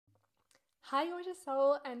Hi, gorgeous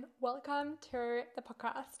soul, and welcome to the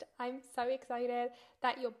podcast. I'm so excited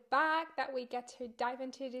that you're back, that we get to dive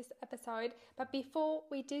into this episode. But before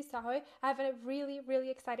we do so, I have a really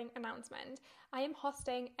exciting announcement. I am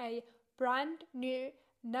hosting a brand new,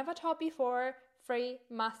 never taught before, free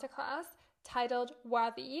masterclass titled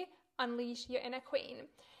Worthy: Unleash Your Inner Queen.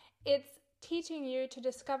 It's teaching you to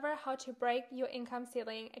discover how to break your income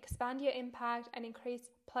ceiling, expand your impact, and increase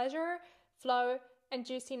pleasure, flow, and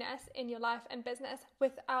juiciness in your life and business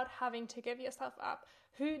without having to give yourself up.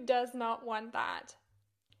 Who does not want that?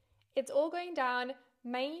 It's all going down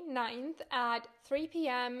May 9th at 3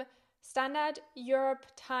 p.m. Standard Europe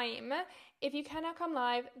time. If you cannot come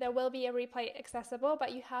live, there will be a replay accessible,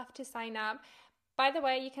 but you have to sign up. By the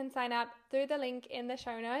way, you can sign up through the link in the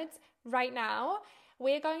show notes right now.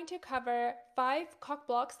 We're going to cover 5 cock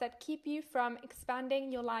blocks that keep you from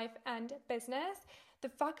expanding your life and business. The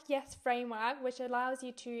Fuck Yes framework, which allows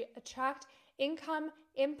you to attract income,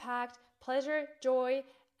 impact, pleasure, joy,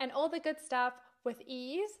 and all the good stuff with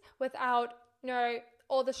ease without,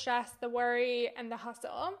 all the stress, the worry, and the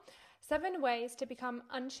hustle. 7 ways to become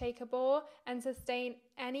unshakable and sustain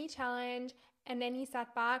any challenge and any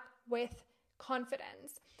setback with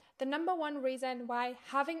confidence. The number one reason why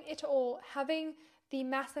having it all, having the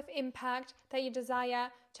massive impact that you desire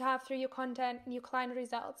to have through your content and your client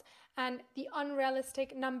results, and the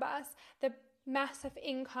unrealistic numbers, the massive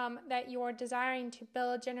income that you're desiring to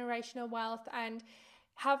build generational wealth and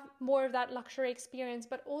have more of that luxury experience,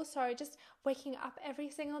 but also just waking up every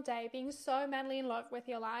single day, being so madly in love with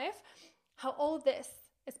your life, how all this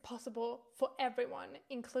is possible for everyone,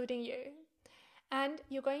 including you. And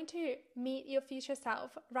you're going to meet your future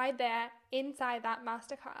self right there inside that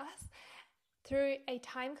masterclass. Through a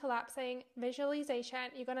time collapsing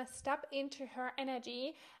visualization, you're going to step into her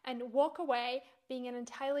energy and walk away being an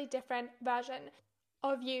entirely different version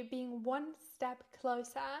of you, being one step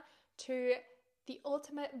closer to the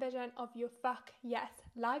ultimate vision of your fuck yes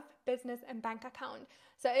life, business, and bank account.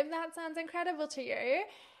 So if that sounds incredible to you,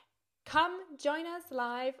 come join us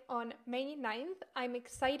live on May 9th. I'm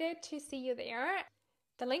excited to see you there.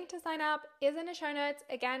 The link to sign up is in the show notes.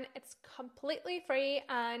 Again, it's completely free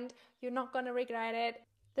and you're not going to regret it.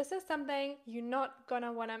 This is something you're not going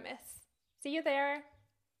to want to miss. See you there.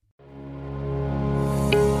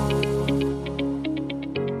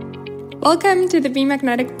 Welcome to the Be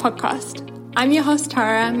Magnetic podcast. I'm your host,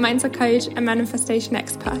 Tara, mindset coach and manifestation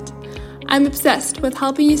expert. I'm obsessed with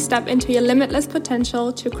helping you step into your limitless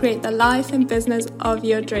potential to create the life and business of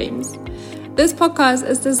your dreams. This podcast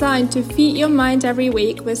is designed to feed your mind every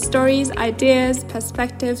week with stories, ideas,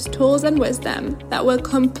 perspectives, tools, and wisdom that will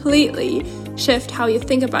completely shift how you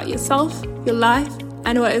think about yourself, your life,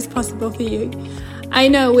 and what is possible for you. I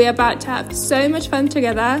know we're about to have so much fun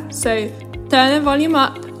together, so turn the volume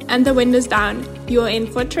up and the windows down. You're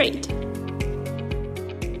in for a treat.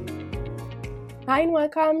 Hi and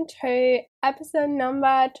welcome to episode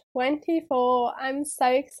number 24. I'm so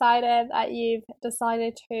excited that you've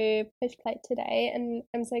decided to push play today, and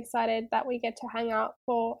I'm so excited that we get to hang out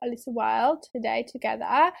for a little while today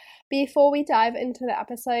together. Before we dive into the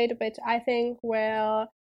episode, which I think will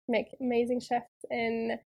make amazing shifts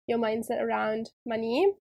in your mindset around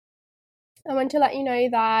money, I want to let you know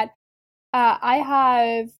that I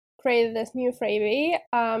have created this new freebie.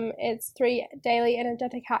 It's 3 daily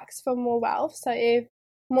energetic hacks for more wealth. So if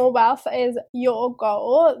more wealth is your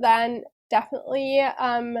goal, then definitely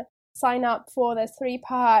sign up for this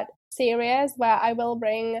 3-part series where I will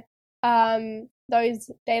bring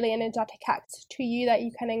those daily energetic hacks to you that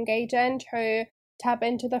you can engage in to tap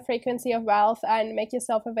into the frequency of wealth and make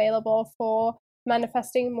yourself available for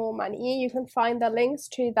manifesting more money. You can find the links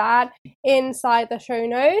to that inside the show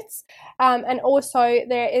notes, and also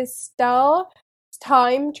there is still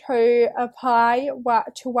time to apply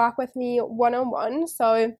to work with me one-on-one.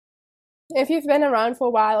 So if you've been around for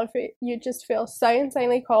a while, if you just feel so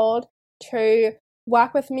insanely called to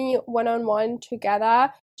work with me one-on-one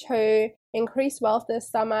together to increase wealth this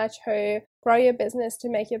summer, to grow your business, to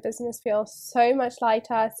make your business feel so much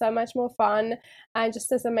lighter, so much more fun, and just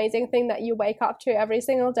this amazing thing that you wake up to every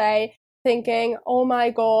single day thinking, oh my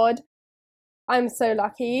God, I'm so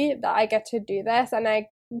lucky that I get to do this, and I'm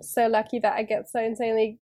so lucky that I get so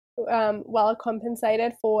insanely well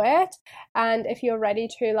compensated for it. And if you're ready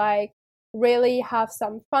to really have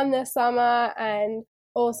some fun this summer and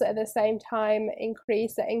also at the same time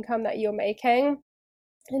increase the income that you're making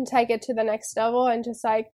and take it to the next level and just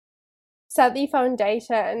set the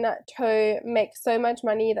foundation to make so much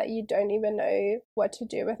money that you don't even know what to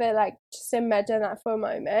do with it. Just imagine that for a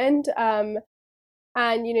moment, and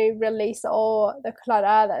release all the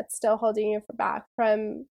clutter that's still holding you back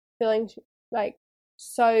from feeling like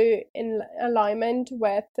so in alignment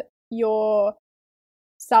with your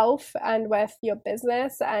self and with your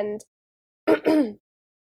business, and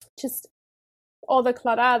just all the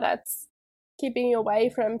clutter that's keeping you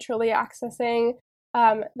away from truly accessing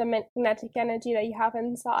the magnetic energy that you have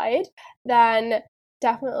inside, then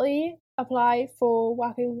definitely apply for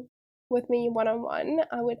working with me one-on-one.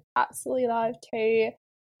 I would absolutely love to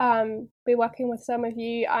be working with some of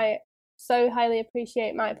you. I so highly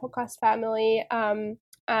appreciate my podcast family,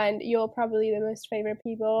 and you're probably the most favorite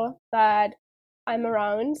people that I'm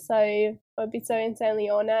around, so I'd be so insanely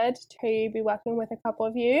honored to be working with a couple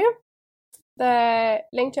of you. The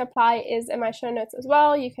link to apply is in my show notes as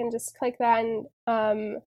well. You can just click that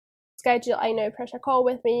and schedule a no pressure call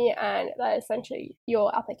with me, and that is essentially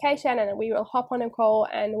your application, and we will hop on a call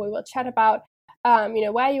and we will chat about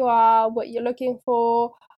where you are, what you're looking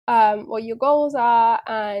for, what your goals are,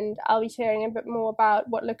 and I'll be sharing a bit more about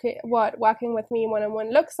what working with me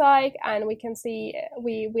one-on-one looks like, and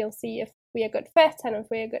we will see if we're a good fit, and if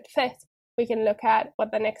we're a good fit, we can look at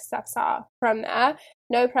what the next steps are from there.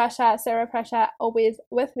 No pressure, zero pressure, always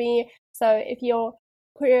with me. So if you're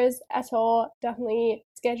curious at all, definitely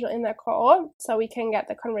schedule in the call so we can get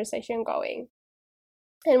the conversation going.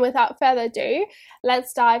 And without further ado,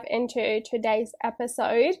 let's dive into today's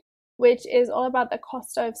episode, which is all about the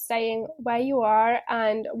cost of staying where you are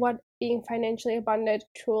and what being financially abundant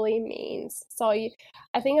truly means. So I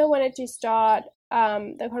think I wanted to start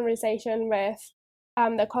the conversation with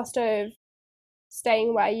the cost of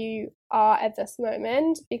staying where you are at this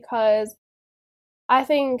moment, because I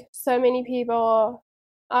think so many people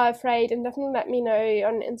are afraid, and definitely let me know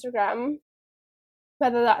on Instagram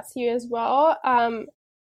whether that's you as well.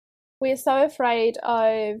 We're so afraid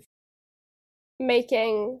of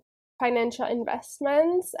making financial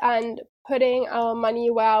investments and putting our money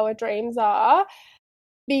where our dreams are,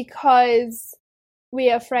 because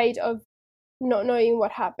we're afraid of not knowing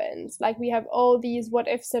what happens. Like, we have all these what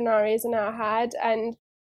if scenarios in our head, and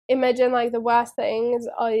imagine like the worst things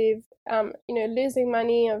of losing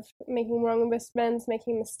money, of making wrong investments,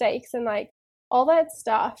 making mistakes, and like all that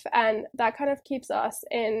stuff, and that kind of keeps us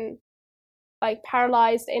in like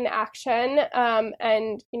paralyzed in action,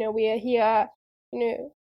 and we are here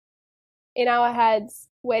in our heads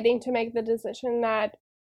waiting to make the decision that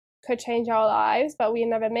could change our lives, but we're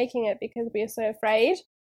never making it because we are so afraid.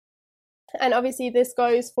 And obviously this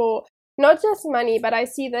goes for not just money, but I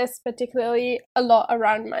see this particularly a lot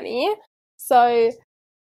around money. So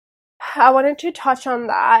I wanted to touch on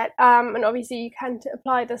that. And obviously you can't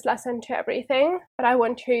apply this lesson to everything, but I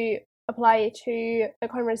want to apply it to the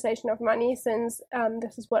conversation of money, since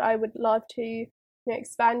this is what I would love to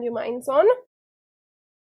expand your minds on.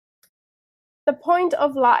 The point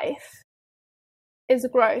of life is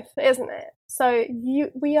growth, isn't it? So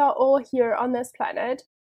we are all here on this planet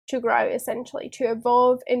to grow, essentially, to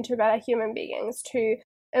evolve into better human beings, to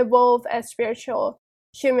evolve as spiritual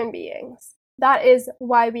human beings. That is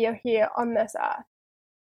why we are here on this earth.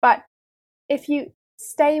 But if you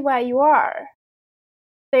stay where you are,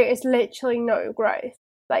 there is literally no growth.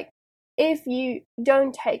 Like, if you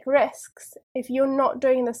don't take risks, if you're not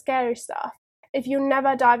doing the scary stuff, if you're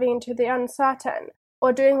never diving into the uncertain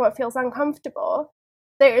or doing what feels uncomfortable,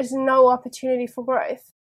 there is no opportunity for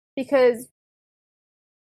growth, because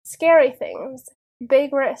scary things,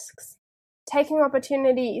 big risks, taking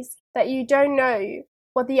opportunities that you don't know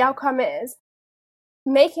what the outcome is,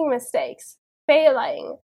 making mistakes,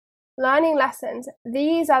 failing, learning lessons,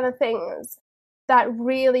 these are the things that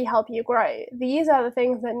really help you grow. These are the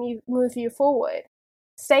things that move you forward.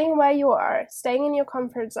 Staying where you are, staying in your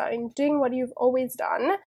comfort zone, doing what you've always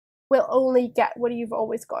done, will only get what you've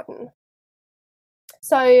always gotten.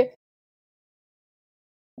 So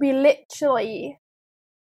we literally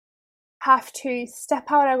have to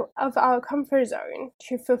step out of our comfort zone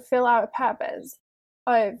to fulfill our purpose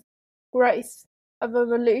of growth, of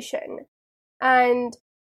evolution. And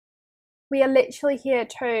we are literally here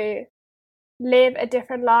to live a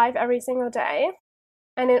different life every single day.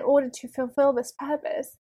 And in order to fulfill this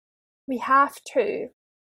purpose, we have to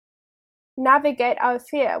navigate our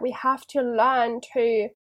fear. We have to learn to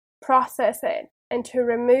process it and to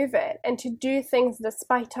remove it and to do things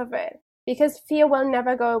despite of it, because fear will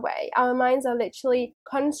never go away. Our minds are literally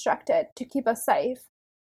constructed to keep us safe.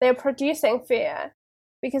 They're producing fear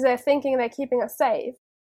because they're thinking they're keeping us safe.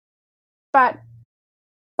 But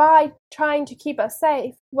by trying to keep us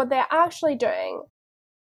safe, what is actually doing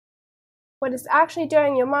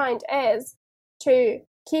your mind is to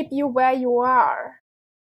keep you where you are.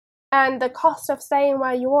 And the cost of staying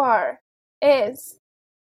where you are is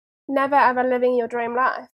never ever living your dream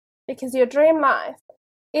life, because your dream life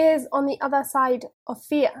is on the other side of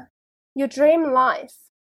fear. Your dream life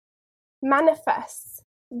manifests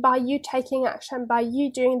by you taking action, by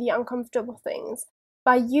you doing the uncomfortable things,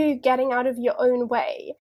 by you getting out of your own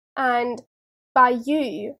way, and by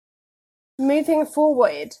you moving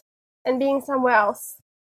forward and being somewhere else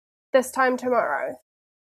this time tomorrow.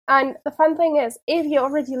 And the fun thing is, if you're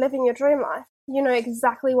already living your dream life, you know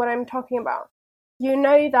exactly what I'm talking about. You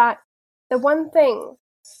know that the one thing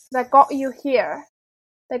that got you here,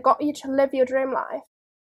 that got you to live your dream life,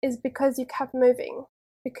 is because you kept moving,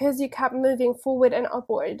 because you kept moving forward and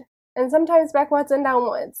upward, and sometimes backwards and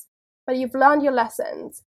downwards. But you've learned your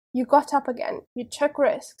lessons, you got up again, you took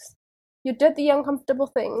risks, you did the uncomfortable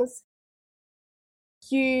things,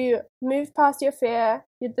 you moved past your fear,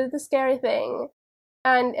 you did the scary thing,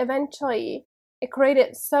 and eventually it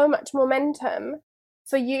created so much momentum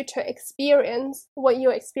for you to experience what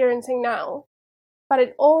you're experiencing now. But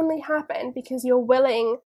it only happened because you were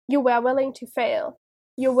willing to fail,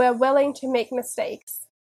 you were willing to make mistakes,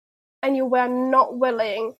 and you were not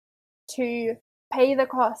willing to pay the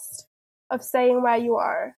cost of staying where you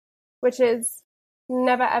are, which is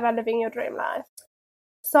never ever living your dream life.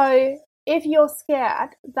 So if you're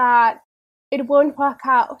scared that it won't work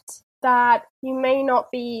out, that you may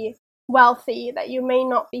not be wealthy, that you may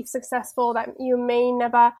not be successful, that you may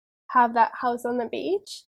never have that house on the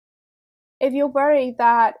beach, if you're worried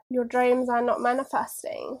that your dreams are not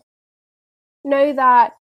manifesting, know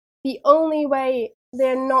that the only way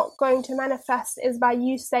they're not going to manifest is by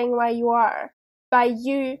you staying where you are, by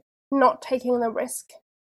you not taking the risk.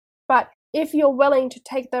 But if you're willing to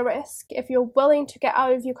take the risk, if you're willing to get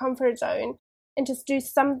out of your comfort zone and just do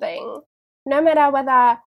something, no matter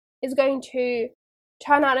whether it's going to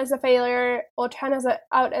turn out as a failure or turn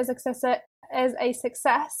out as a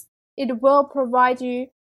success, it will provide you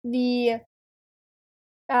the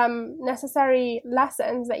necessary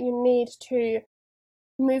lessons that you need to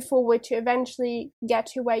move forward to eventually get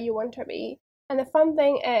to where you want to be. And the fun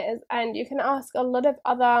thing is, and you can ask a lot of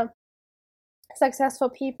other successful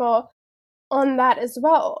people on that as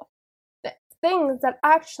well, the things that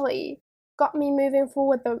actually got me moving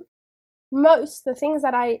forward the most, the things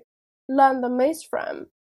that I learned the most from,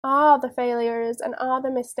 are the failures and are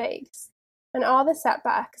the mistakes and are the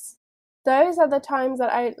setbacks. Those are the times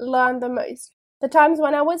that I learned the most. The times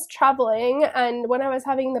when I was traveling and when I was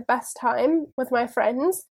having the best time with my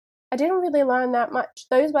friends, I didn't really learn that much.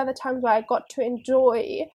 Those were the times where I got to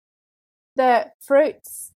enjoy the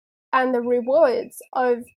fruits and the rewards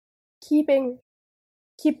of keep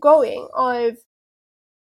going, of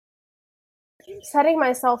setting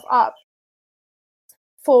myself up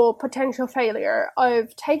for potential failure,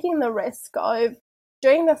 of taking the risk, of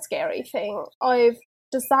doing the scary thing, of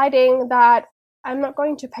deciding that I'm not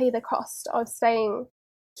going to pay the cost of staying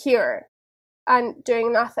here and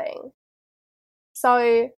doing nothing.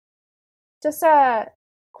 So just a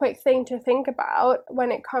quick thing to think about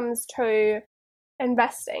when it comes to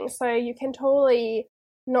investing. So you can totally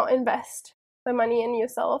not invest the money in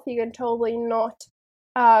yourself. You can totally not,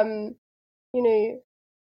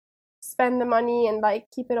 spend the money and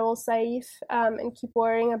keep it all safe, and keep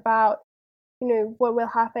worrying about, what will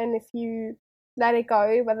happen if you let it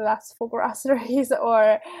go, whether that's for groceries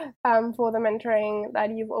or for the mentoring that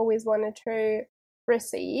you've always wanted to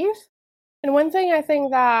receive. And one thing I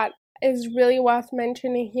think that is really worth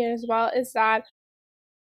mentioning here as well is that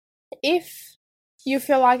if you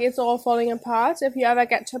feel like it's all falling apart, if you ever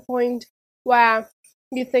get to a point where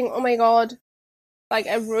you think, oh my god,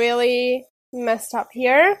 I really messed up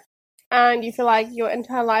here, and you feel like your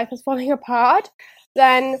entire life is falling apart,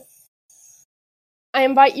 then I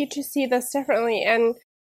invite you to see this differently and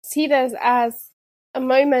see this as a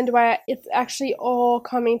moment where it's actually all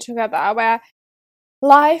coming together, where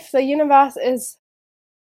life, the universe, is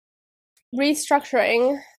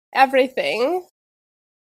restructuring everything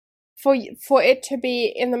for it to be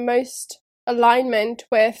in the most alignment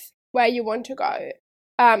with where you want to go.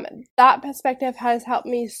 That perspective has helped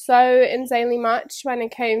me so insanely much when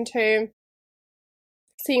it came to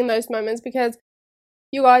seeing those moments, because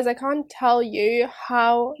you guys, I can't tell you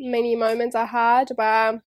how many moments I had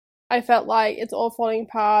where I felt like it's all falling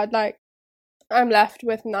apart, I'm left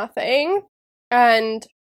with nothing. And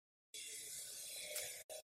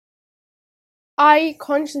I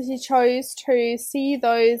consciously chose to see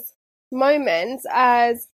those moments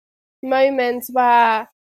as moments where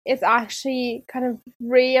it's actually kind of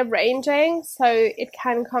rearranging so it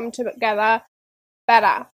can come together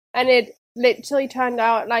better. And it literally turned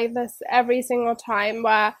out like this every single time,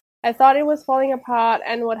 where I thought it was falling apart,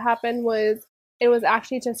 and what happened was it was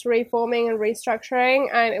actually just reforming and restructuring,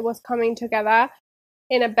 and it was coming together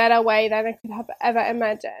in a better way than I could have ever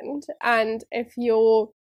imagined. And if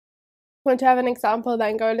you want to have an example,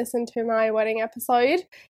 then go listen to my wedding episode,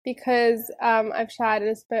 because I've shared a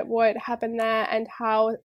little bit what happened there and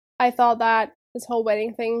how I thought that this whole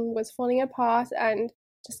wedding thing was falling apart and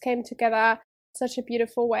just came together such a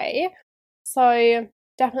beautiful way. So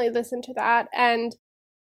definitely listen to that. And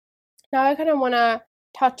now I kind of want to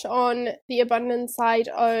touch on the abundance side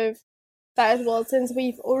of that as well. Since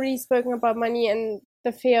we've already spoken about money and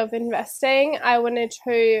the fear of investing, I wanted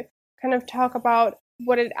to kind of talk about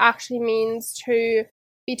what it actually means to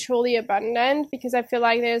be truly abundant, because I feel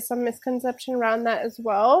like there's some misconception around that as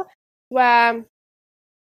well, where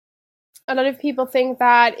a lot of people think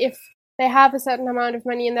that if they have a certain amount of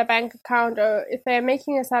money in their bank account, or if they're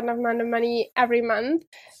making a certain amount of money every month,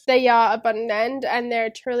 they are abundant and they're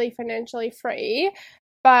truly financially free.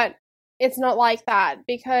 But it's not like that,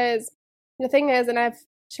 because the thing is, and I've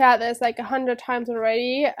shared this like 100 times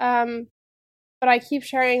already, but I keep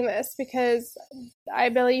sharing this because I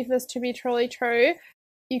believe this to be truly true.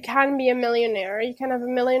 You can be a millionaire. You can have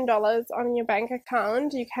 $1 million on your bank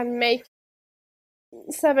account. You can make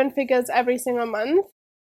 7 figures every single month,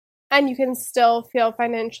 and you can still feel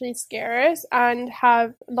financially scarce and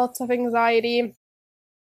have lots of anxiety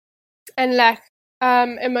and lack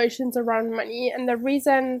emotions around money. And the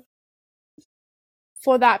reason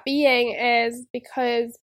for that being is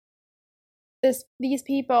because these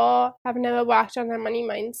people have never worked on their money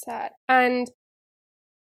mindset. And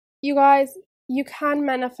you guys, you can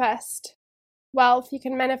manifest wealth, you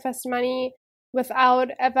can manifest money without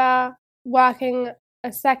ever working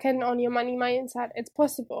a second on your money mindset. It's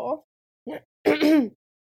possible.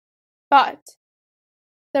 But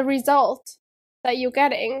the result that you're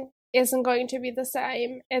getting isn't going to be the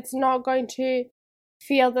same. It's not going to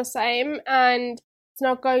feel the same, and it's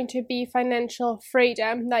not going to be financial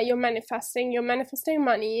freedom that you're manifesting. You're manifesting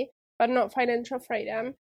money, but not financial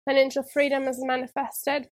freedom. Financial freedom is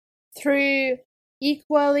manifested through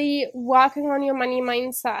equally working on your money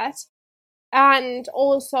mindset and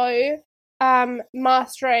also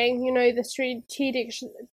mastering, the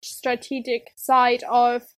strategic side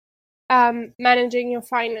of managing your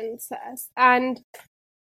finances. And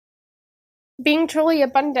being truly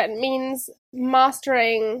abundant means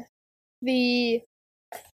mastering the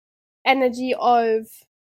energy of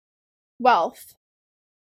wealth,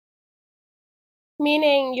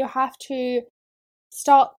 meaning you have to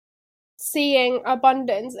start seeing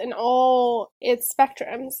abundance in all its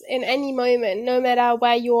spectrums in any moment, no matter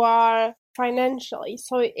where you are financially.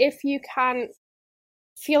 So if you can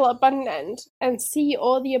feel abundant and see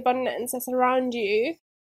all the abundance that's around you,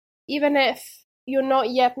 even if you're not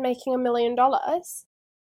yet making $1 million,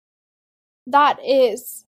 that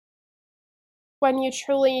is when you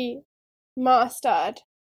truly mastered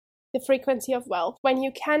the frequency of wealth. When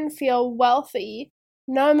you can feel wealthy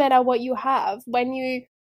no matter what you have, when you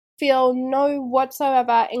feel no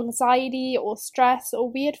whatsoever anxiety or stress or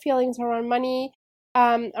weird feelings around money,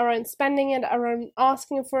 around spending it, around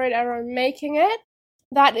asking for it, around making it,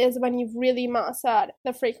 that is when you've really mastered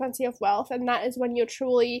the frequency of wealth, and that is when you're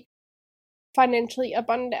truly financially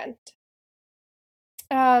abundant.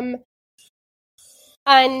 And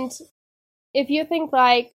if you think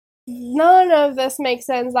like none of this makes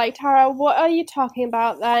sense, like, Tara, what are you talking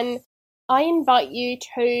about? Then I invite you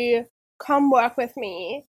to come work with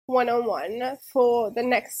me one-on-one for the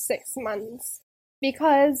next 6 months,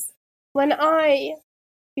 because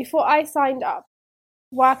before I signed up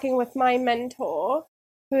working with my mentor,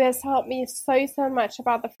 who has helped me so much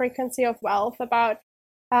about the frequency of wealth, about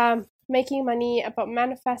making money, about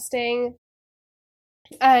manifesting,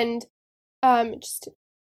 and just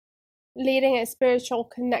leading a spiritual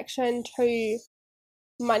connection to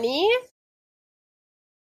money.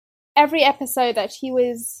 Every episode that she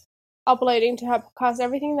was uploading to her podcast,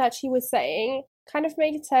 everything that she was saying kind of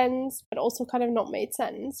made sense, but also kind of not made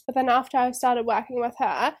sense. But then after I started working with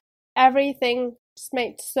her, everything just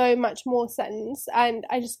made so much more sense, and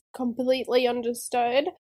I just completely understood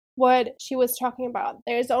what she was talking about.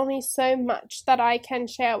 There's only so much that I can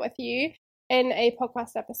share with you in a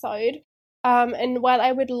podcast episode. And while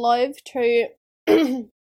I would love to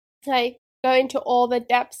like go into all the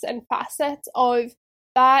depths and facets of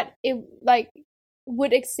that, it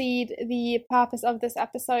would exceed the purpose of this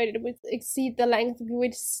episode. It would exceed the length. We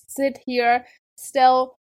would sit here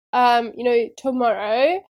still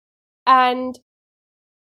tomorrow, and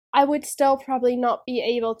I would still probably not be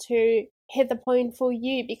able to hit the point for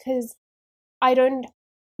you, because I don't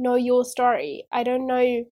know your story. I don't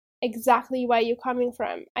know exactly where you're coming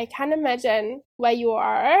from. I can imagine where you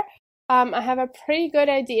are. I have a pretty good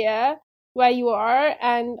idea where you are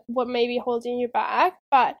and what may be holding you back.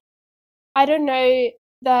 But I don't know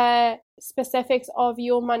the specifics of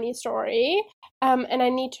your money story, and I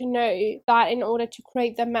need to know that in order to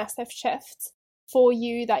create the massive shifts for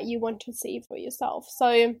you that you want to see for yourself. So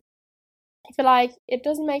if you're like, it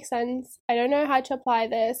doesn't make sense, I don't know how to apply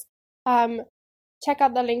this, check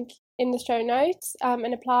out the link in the show notes,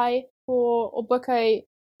 and apply for or book a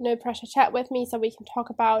no pressure chat with me so we can talk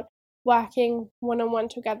about working one-on-one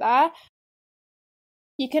together.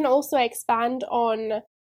 You can also expand on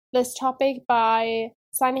this topic by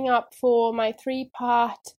signing up for my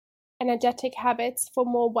 3-part energetic habits for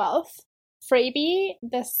more wealth freebie.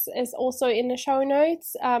 This is also in the show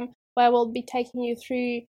notes, where we'll be taking you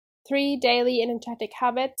through 3 daily energetic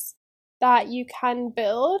habits that you can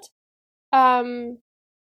build to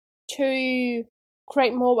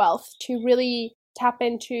create more wealth, to really tap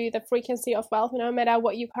into the frequency of wealth, no matter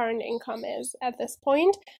what your current income is at this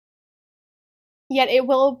point. Yet it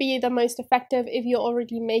will be the most effective if you're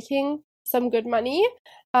already making some good money,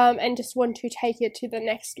 and just want to take it to the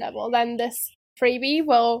next level. Then this freebie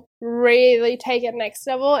will really take it next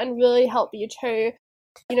level and really help you to,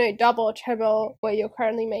 double, triple what you're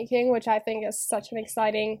currently making, which I think is such an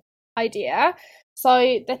exciting idea.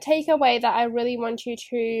 So the takeaway that I really want you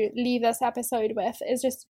to leave this episode with is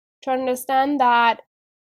just to understand that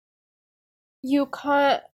you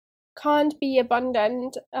can't be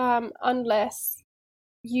abundant unless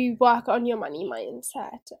you work on your money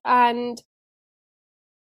mindset, and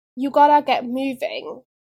you gotta get moving.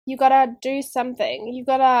 You gotta do something. You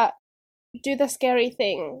gotta do the scary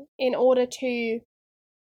thing in order to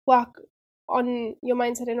work on your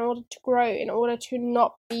mindset, in order to grow, in order to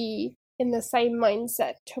not be in the same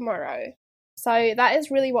mindset tomorrow. So that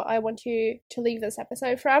is really what I want you to leave this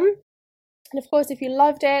episode from. And of course, if you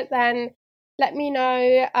loved it, then let me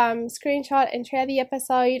know, screenshot and share the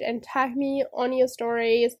episode and tag me on your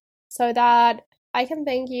stories so that I can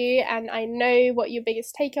thank you and I know what your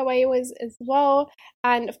biggest takeaway was as well.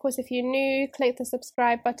 And of course, if you're new, click the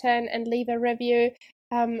subscribe button and leave a review.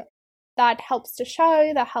 That helps the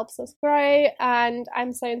show, that helps us grow, and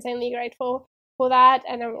I'm so insanely grateful for that.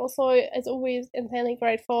 And I'm also, as always, insanely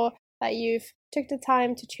grateful that you've took the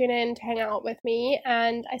time to tune in to hang out with me,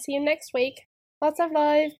 and I see you next week. Lots of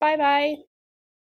love. Bye bye.